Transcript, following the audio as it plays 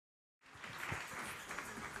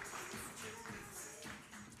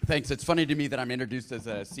thanks. It's funny to me that I'm introduced as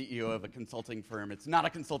a CEO of a consulting firm. It's not a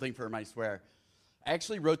consulting firm, I swear. I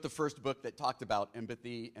actually wrote the first book that talked about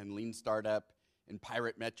empathy and lean startup and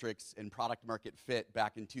pirate metrics and product market fit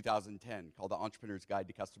back in 2010, called The Entrepreneur's Guide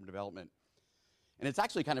to Customer Development. And it's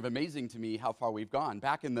actually kind of amazing to me how far we've gone.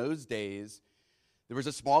 Back in those days, there was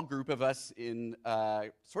a small group of us in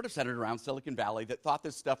sort of centered around Silicon Valley that thought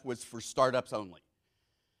this stuff was for startups only.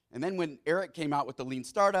 And then when Eric came out with the Lean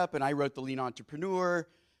Startup and I wrote the Lean Entrepreneur,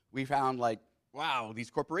 we found like, wow, these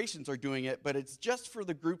corporations are doing it, but it's just for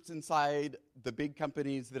the groups inside the big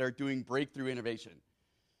companies that are doing breakthrough innovation.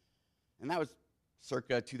 And that was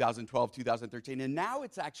circa 2012, 2013. And now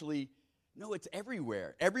it's actually, no, it's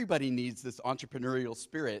everywhere. Everybody needs this entrepreneurial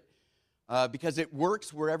spirit because it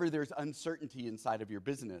works wherever there's uncertainty inside of your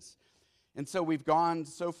business. And so we've gone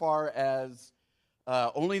so far as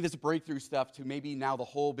only this breakthrough stuff to maybe now the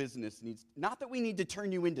whole business needs, not that we need to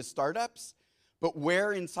turn you into startups, but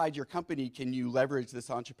where inside your company can you leverage this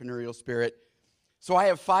entrepreneurial spirit? So I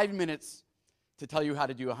have 5 minutes to tell you how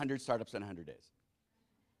to do 100 startups in 100 days.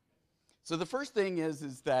 So the first thing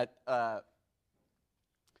is that how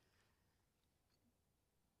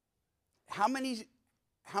many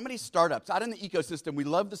startups out in the ecosystem? We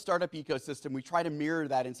love the startup ecosystem. We try to mirror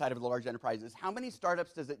that inside of the large enterprises. How many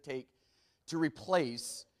startups does it take to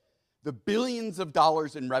replace the billions of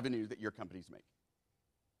dollars in revenue that your companies make?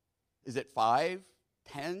 Is it 5,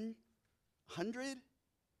 10, 100?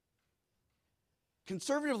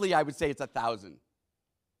 Conservatively, I would say it's 1,000.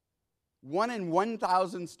 1 in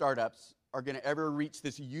 1,000 startups are going to ever reach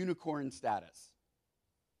this unicorn status.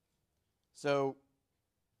 So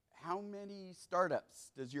how many startups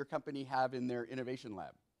does your company have in their innovation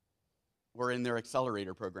lab or in their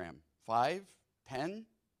accelerator program? 5, 10?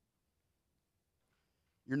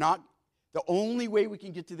 The only way we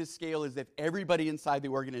can get to this scale is if everybody inside the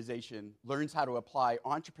organization learns how to apply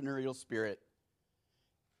entrepreneurial spirit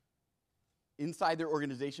inside their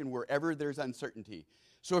organization wherever there's uncertainty.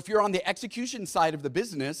 So if you're on the execution side of the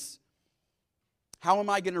business, how am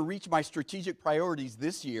I going to reach my strategic priorities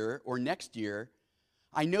this year or next year?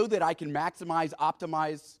 I know that I can maximize,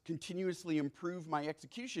 optimize, continuously improve my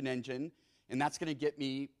execution engine, and that's going to get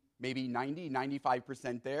me maybe 90,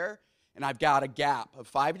 95% there. And I've got a gap of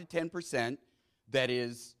 5 to 10% that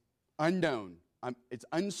is unknown. It's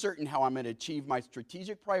uncertain how I'm going to achieve my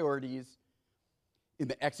strategic priorities in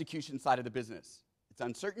the execution side of the business. It's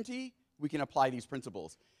uncertainty. We can apply these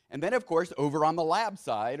principles. And then, of course, over on the lab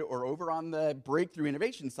side or over on the breakthrough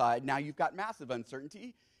innovation side, now you've got massive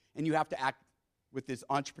uncertainty, and you have to act with this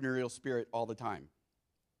entrepreneurial spirit all the time.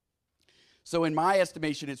 So in my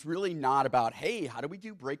estimation, it's really not about, hey, how do we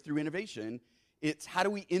do breakthrough innovation? It's how do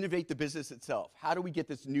we innovate the business itself? How do we get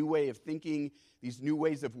this new way of thinking, these new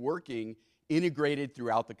ways of working integrated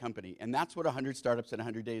throughout the company? And that's what 100 startups in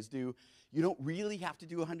 100 days do. You don't really have to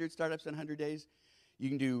do 100 startups in 100 days. You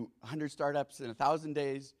can do 100 startups in 1,000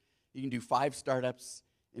 days. You can do 5 startups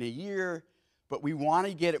in a year. But we want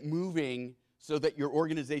to get it moving so that your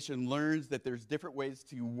organization learns that there's different ways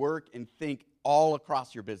to work and think all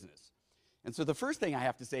across your business. And so the first thing I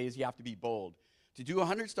have to say is you have to be bold. To do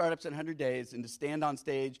 100 startups in 100 days and to stand on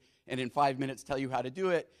stage and in 5 minutes tell you how to do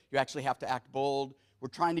it, you actually have to act bold. We're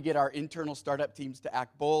trying to get our internal startup teams to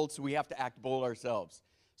act bold, so we have to act bold ourselves.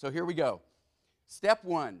 So here we go. Step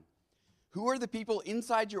 1, who are the people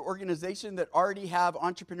inside your organization that already have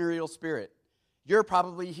entrepreneurial spirit? You're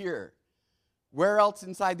probably here. Where else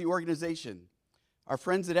inside the organization? Our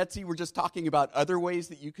friends at Etsy were just talking about other ways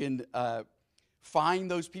that you can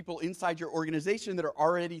find those people inside your organization that are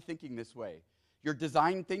already thinking this way. Your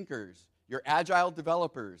design thinkers, your agile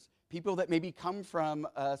developers, people that maybe come from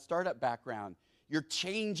a startup background, your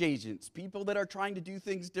change agents, people that are trying to do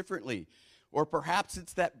things differently. Or perhaps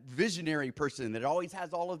it's that visionary person that always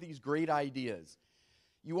has all of these great ideas.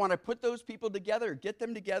 You want to put those people together, get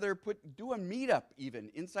them together, do a meetup even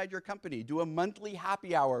inside your company, do a monthly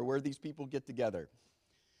happy hour where these people get together.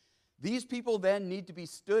 These people then need to be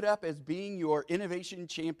stood up as being your innovation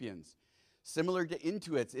champions. Similar to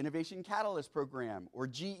Intuit's Innovation Catalyst program or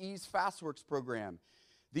GE's FastWorks program.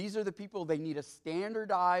 These are the people, they need a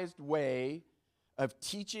standardized way of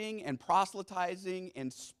teaching and proselytizing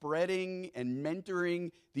and spreading and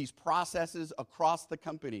mentoring these processes across the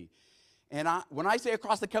company. And when I say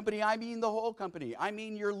across the company, I mean the whole company. I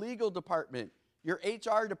mean your legal department, your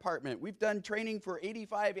HR department. We've done training for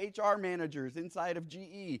 85 HR managers inside of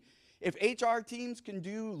GE. If HR teams can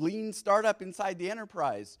do lean startup inside the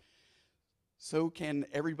enterprise, so can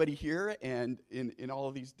everybody here and in all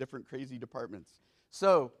of these different crazy departments.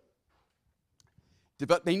 So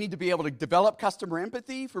they need to be able to develop customer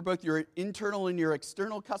empathy for both your internal and your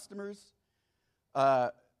external customers.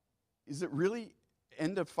 Is it really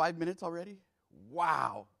end of 5 minutes already?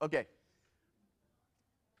 Wow. Okay.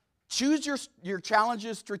 Choose your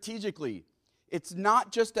challenges strategically. It's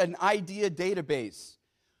not just an idea database.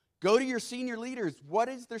 Go to your senior leaders. What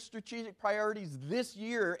is their strategic priorities this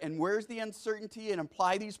year, and where's the uncertainty, and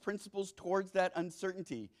apply these principles towards that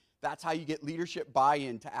uncertainty. That's how you get leadership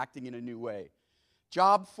buy-in to acting in a new way.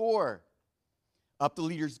 Job 4, up the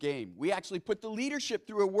leader's game. We actually put the leadership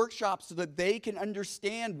through a workshop so that they can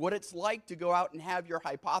understand what it's like to go out and have your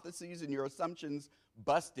hypotheses and your assumptions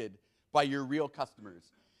busted by your real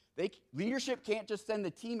customers. Leadership can't just send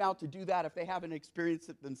the team out to do that if they haven't experienced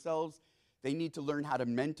it themselves. They need to learn how to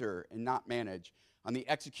mentor and not manage. On the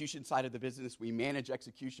execution side of the business, we manage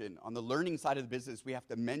execution. On the learning side of the business, we have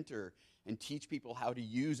to mentor and teach people how to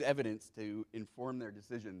use evidence to inform their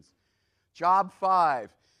decisions. Job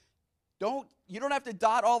 5, you don't have to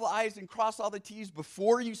dot all the I's and cross all the T's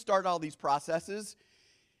before you start all these processes.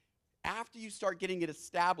 After you start getting it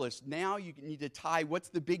established, now you need to tie what's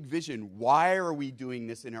the big vision? Why are we doing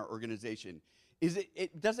this in our organization?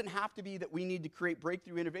 It doesn't have to be that we need to create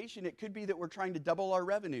breakthrough innovation. It could be that we're trying to double our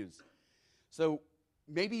revenues. So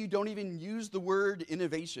maybe you don't even use the word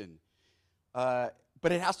innovation, but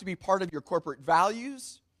it has to be part of your corporate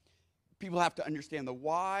values. People have to understand the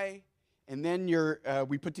why, and then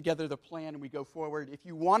we put together the plan and we go forward. If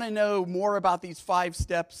you want to know more about these 5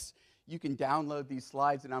 steps, you can download these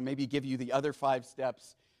slides, and I'll maybe give you the other 5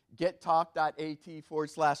 steps.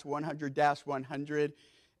 gettalk.at/100-100,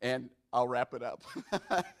 and I'll wrap it up.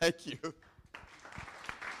 Thank you.